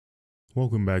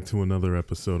Welcome back to another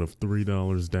episode of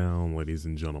 $3 Down, ladies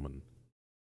and gentlemen.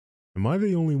 Am I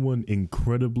the only one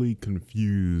incredibly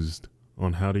confused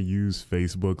on how to use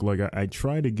Facebook? Like, I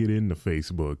try to get into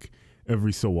Facebook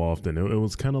every so often. It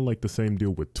was kind of like the same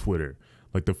deal with Twitter.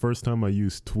 Like, the first time I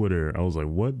used Twitter, I was like,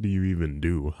 what do you even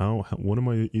do? What am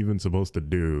I even supposed to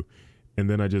do? And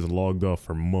then I just logged off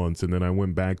for months, and then I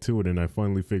went back to it, and I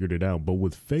finally figured it out. But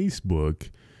with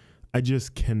Facebook, I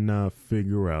just cannot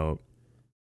figure out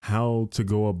how to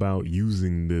go about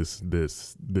using this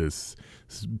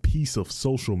piece of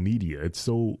social media. It's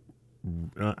so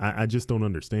I just don't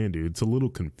understand it. It's a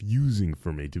little confusing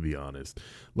for me, to be honest.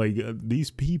 Like, these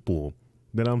people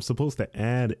that I'm supposed to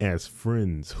add as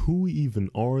friends, who even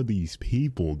are these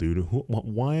people, dude?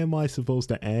 Why am I supposed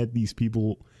to add these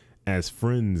people as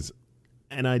friends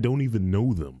and I don't even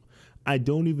know them? I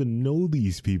don't even know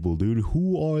these people, dude.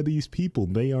 Who are these people?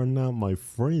 They are not my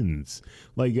friends.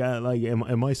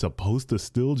 Am I supposed to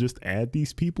still just add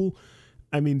these people?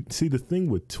 I mean, see, the thing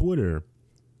with Twitter,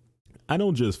 I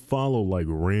don't just follow like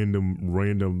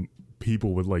random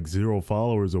people with like 0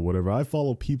 followers or whatever. I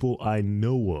follow people I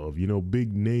know of,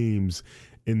 big names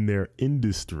in their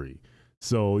industry.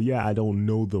 So yeah, I don't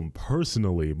know them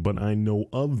personally, but I know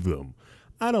of them.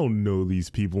 I don't know these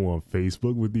people on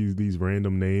Facebook with these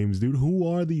random names, dude. Who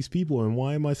are these people, and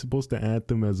why am I supposed to add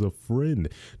them as a friend,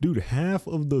 dude? Half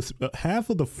of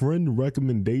the friend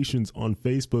recommendations on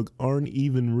Facebook aren't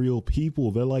even real people.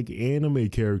 They're like anime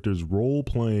characters role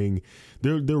playing.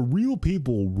 They're real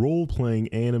people role playing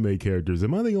anime characters.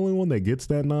 Am I the only one that gets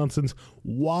that nonsense?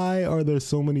 Why are there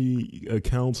so many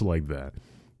accounts like that?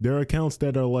 There are accounts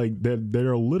that are like that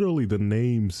are literally the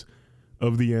names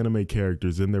of the anime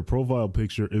characters, and their profile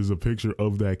picture is a picture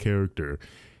of that character.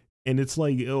 And it's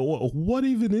like, what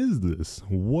even is this?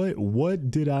 What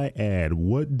did I add?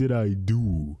 What did I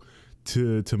do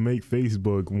to make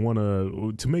Facebook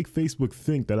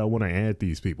think that I want to add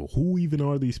these people? Who even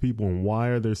are these people, and why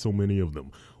are there so many of them?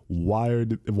 Why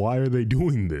are they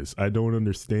doing this? I don't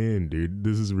understand, dude.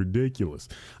 This is ridiculous.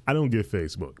 I don't get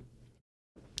Facebook.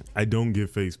 I don't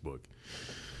get Facebook.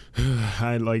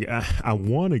 I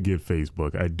want to get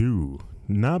Facebook. I do.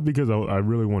 Not because I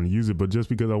really want to use it, but just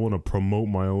because I want to promote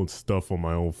my own stuff on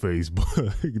my own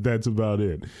Facebook. That's about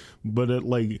it. But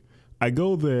I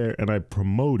go there and I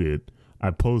promote it.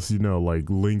 I post, like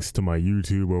links to my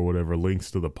YouTube or whatever,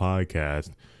 links to the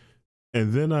podcast.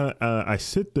 And then I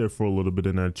sit there for a little bit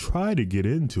and I try to get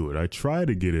into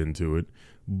it.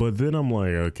 But then I'm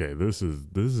like, okay, this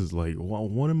is like, well,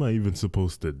 what am I even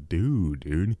supposed to do,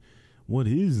 dude? What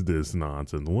is this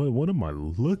nonsense? What am I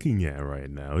looking at right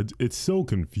now? It's so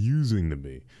confusing to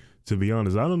me, to be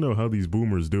honest. I don't know how these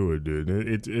boomers do it, dude.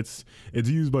 It's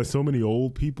used by so many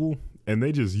old people, and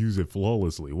they just use it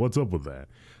flawlessly. What's up with that?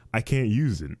 I can't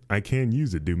use it,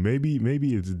 dude. Maybe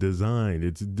it's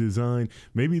designed.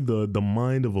 Maybe the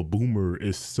mind of a boomer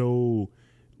is so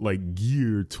like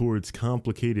geared towards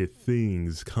complicated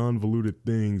things, convoluted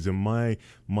things, and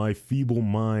my feeble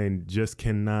mind just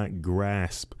cannot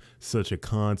grasp such a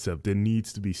concept. It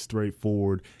needs to be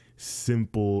straightforward,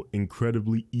 simple,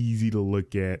 incredibly easy to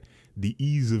look at. The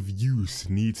ease of use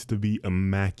needs to be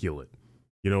immaculate.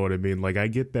 You know what I mean? Like, I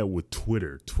get that with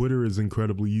Twitter. Twitter is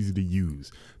incredibly easy to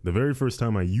use. The very first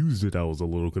time I used it, I was a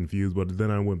little confused, but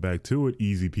then I went back to it,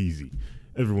 easy peasy.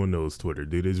 Everyone knows Twitter,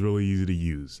 dude. It's really easy to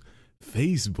use.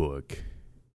 Facebook,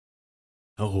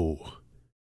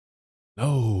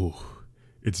 no,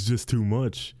 it's just too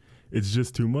much.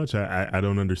 I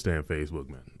don't understand Facebook,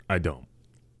 man. I don't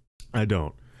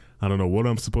know what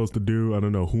I'm supposed to do. I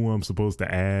don't know who I'm supposed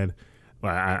to add.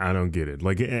 I don't get it.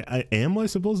 Like, am I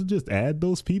supposed to just add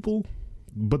those people?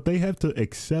 But they have to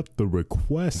accept the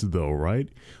request, though, right?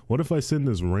 What if I send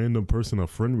this random person a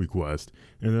friend request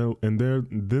and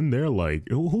they're like,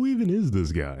 who even is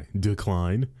this guy?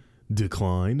 Decline.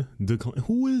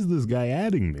 Who is this guy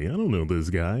adding me? I don't know this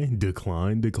guy.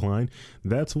 Decline.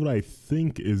 That's what I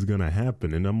think is gonna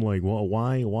happen. And I'm like, well,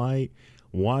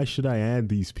 why should I add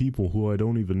these people who I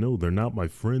don't even know? They're not my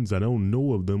friends. I don't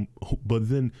know of them. But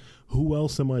then who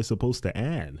else am I supposed to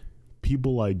add?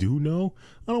 People I do know?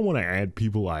 I don't want to add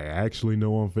people I actually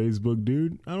know on Facebook,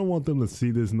 dude. I don't want them to see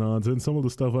this nonsense. Some of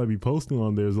the stuff I be posting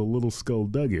on there is a little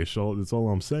skullduggish. That's all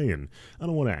I'm saying. I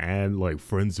don't want to add like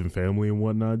friends and family and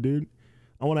whatnot, dude.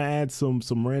 I want to add some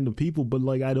random people, but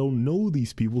like, I don't know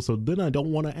these people, so then I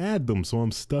don't want to add them. So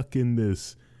I'm stuck in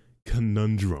this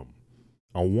conundrum.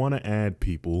 I want to add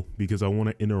people because I want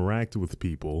to interact with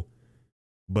people,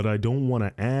 but I don't want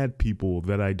to add people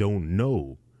that I don't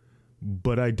know.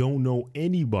 But I don't know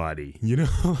anybody,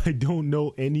 I don't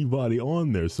know anybody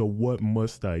on there. So what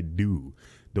must I do?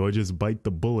 Do I just bite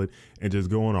the bullet and just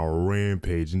go on a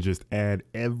rampage and just add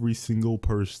every single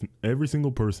person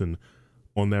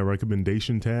on that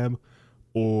recommendation tab,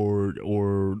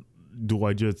 or do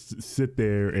I just sit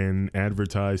there and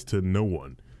advertise to no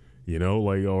one? You know,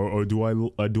 like, or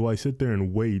do I sit there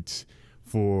and wait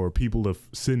for people to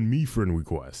send me friend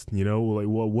requests? You know, like,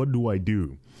 what do I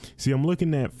do? See, I'm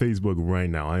looking at Facebook right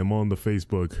now. I am on the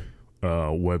Facebook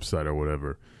website or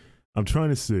whatever. I'm trying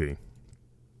to see.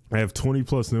 I have 20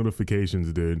 plus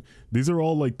notifications, dude. These are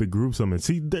all like the groups I'm in.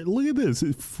 See, look at this.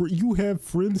 You have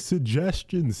friend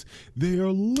suggestions. They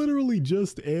are literally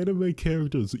just anime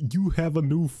characters. You have a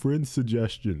new friend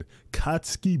suggestion.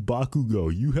 Katsuki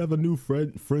Bakugo. You have a new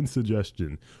friend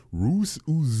suggestion. Rus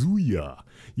Uzuya.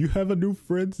 You have a new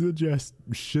friend suggestion.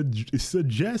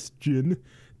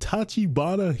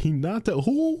 Tachibana Hinata.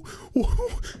 Who?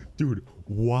 Dude,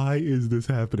 why is this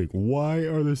happening? Why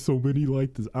are there so many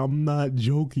like this? I'm not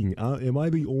joking. Am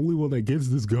I the only one that gets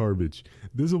this garbage?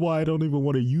 This is why I don't even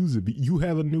want to use it. You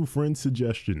have a new friend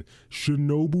suggestion.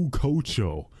 Shinobu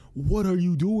Kocho. What are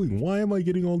you doing? Why am I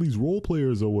getting all these role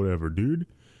players or whatever, dude?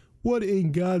 What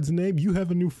in God's name? You have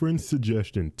a new friend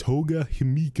suggestion. Toga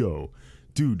Himiko.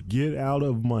 Dude, get out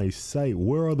of my sight.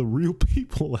 Where are the real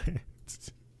people at?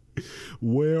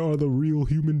 Where are the real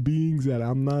human beings at?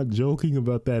 I'm not joking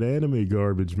about that anime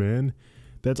garbage, man.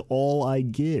 That's all I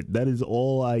get. That is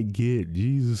all I get.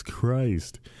 Jesus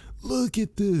Christ. Look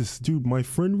at this, dude. My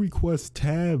friend request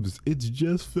tabs. It's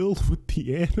just filled with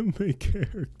the anime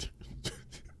characters.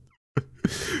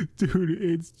 Dude,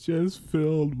 it's just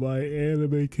filled by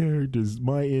anime characters.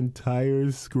 My entire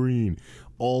screen.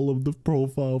 All of the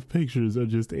profile pictures are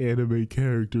just anime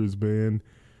characters, man.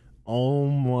 Oh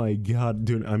my God,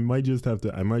 dude, I might just have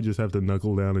to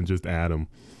knuckle down and just add them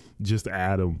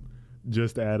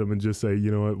and just say,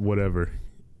 you know what, whatever.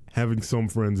 Having some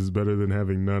friends is better than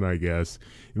having none, I guess.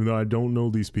 Even though I don't know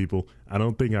these people, I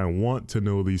don't think I want to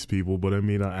know these people, but I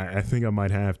mean, I think I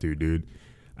might have to, dude.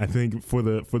 I think for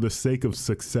the sake of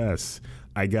success,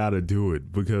 I gotta do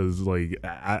it, because like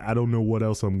I don't know what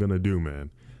else I'm gonna do, man.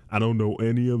 I don't know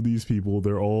any of these people.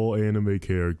 They're all anime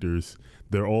characters.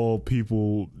 They're all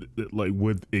people like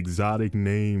with exotic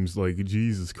names. Like,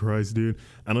 Jesus Christ, dude.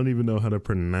 I don't even know how to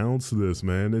pronounce this,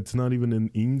 man. It's not even in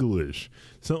English.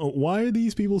 So why are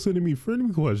these people sending me friend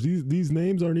requests? These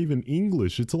names aren't even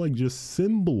English. It's like just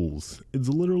symbols. It's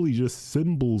literally just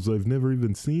symbols I've never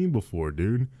even seen before,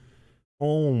 dude.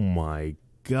 Oh my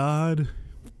God.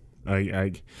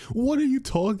 What are you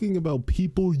talking about?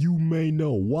 People you may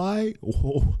know. Why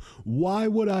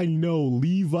would I know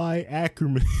Levi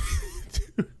Ackerman?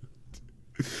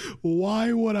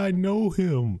 Why would I know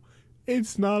him?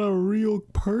 It's not a real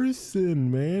person,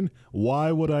 man.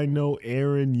 Why would I know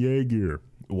Eren Yeager?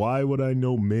 Why would I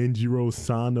know Manjiro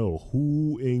Sano?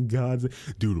 Who in God's...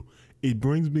 Dude, it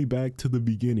brings me back to the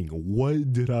beginning.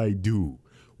 What did I do?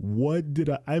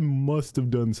 I must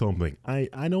have done something.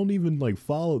 I don't even like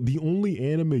follow. The only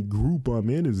anime group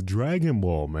I'm in is Dragon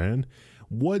Ball, man.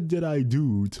 What did I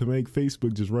do to make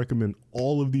Facebook just recommend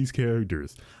all of these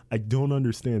characters? I don't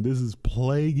understand. This is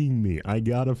plaguing me. I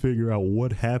gotta figure out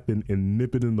what happened and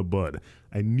nip it in the bud.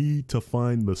 I need to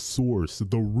find the source,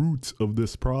 the roots of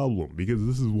this problem, because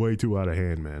this is way too out of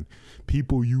hand, man.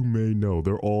 People you may know,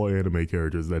 they're all anime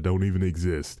characters that don't even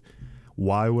exist.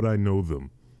 Why would I know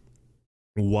them?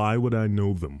 Why would I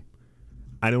know them?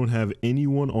 I don't have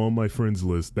anyone on my friends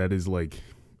list that is like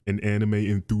an anime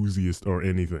enthusiast or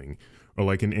anything, or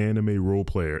like an anime role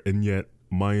player, and yet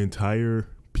my entire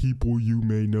people you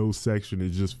may know section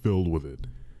is just filled with it.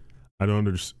 I don't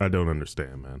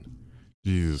understand, man.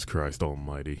 Jesus Christ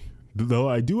almighty. Though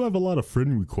I do have a lot of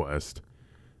friend requests.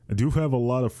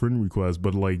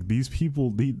 But like these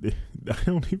people, I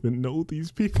don't even know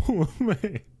these people,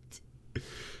 man.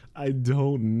 I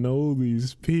don't know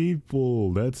these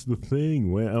people. That's the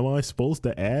thing. Am I supposed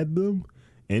to add them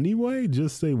anyway?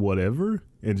 Just say whatever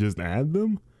and just add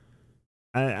them?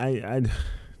 I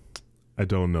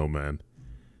don't know, man.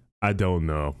 I don't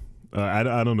know. I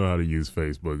don't know how to use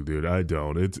Facebook, dude. I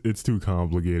don't. It's too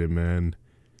complicated, man.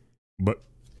 But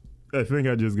I think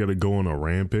I just gotta go on a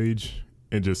rampage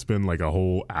and just spend like a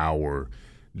whole hour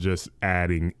just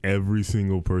adding every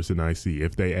single person I see.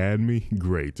 If they add me,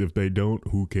 great. If they don't,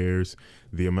 who cares?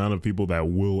 The amount of people that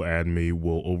will add me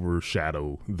will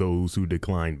overshadow those who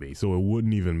decline me, so it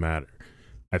wouldn't even matter.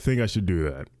 I think I should do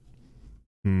that.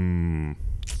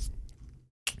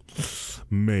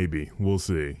 Maybe. We'll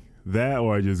see. That,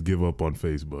 or I just give up on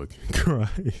Facebook.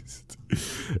 Christ.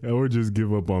 Or just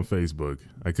give up on Facebook.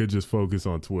 I could just focus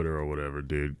on Twitter or whatever,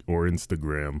 dude. Or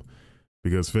Instagram.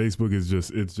 because Facebook is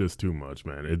just, it's just too much,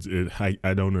 man.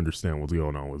 I don't understand what's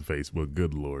going on with Facebook.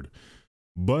 Good Lord.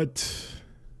 But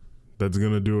that's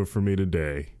going to do it for me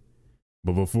today.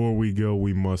 But before we go,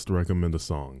 we must recommend a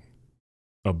song,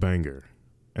 a banger,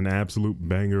 an absolute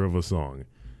banger of a song.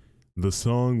 The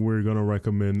song we're going to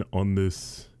recommend on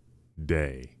this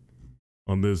day,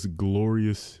 on this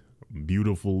glorious,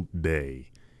 beautiful day,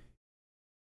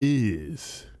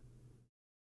 is,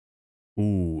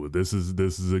 ooh, this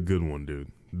is a good one,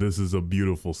 dude. This is a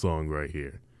beautiful song right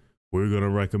here. We're going to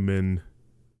recommend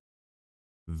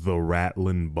The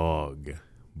Rattling Bog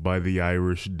by the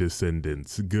Irish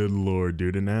Descendants. Good Lord,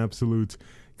 dude, an absolute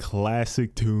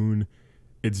classic tune.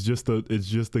 It's just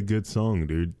a good song,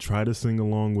 dude. Try to sing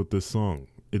along with this song.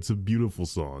 It's a beautiful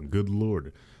song. Good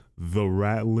Lord. The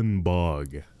Rattling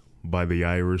Bog by the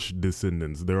Irish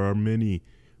Descendants. There are many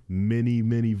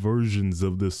versions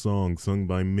of this song sung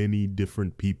by many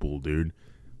different people, dude.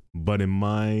 But in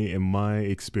my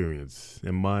experience,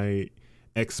 in my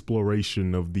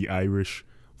exploration of the Irish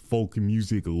folk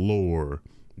music lore,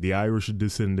 the Irish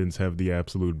Descendants have the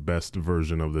absolute best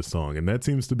version of this song. And that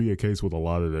seems to be a case with a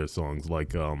lot of their songs,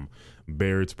 like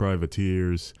Barrett's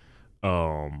Privateers,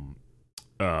 Uncle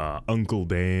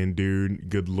Dan, dude.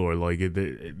 Good Lord. Like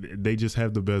they just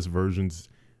have the best versions,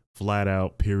 flat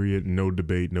out, period, no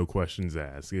debate, no questions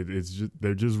asked. It's just,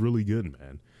 they're just really good,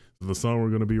 man. So the song we're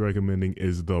going to be recommending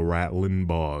is The Rattling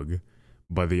Bog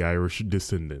by the Irish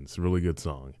Descendants. Really good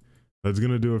song. That's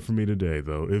going to do it for me today,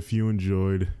 though. If you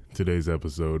enjoyed today's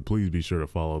episode, please be sure to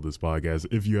follow this podcast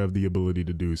if you have the ability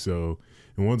to do so.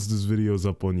 And once this video is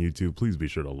up on YouTube, please be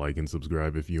sure to like and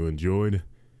subscribe if you enjoyed.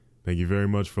 Thank you very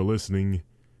much for listening,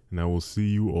 and I will see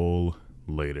you all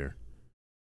later.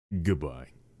 Goodbye.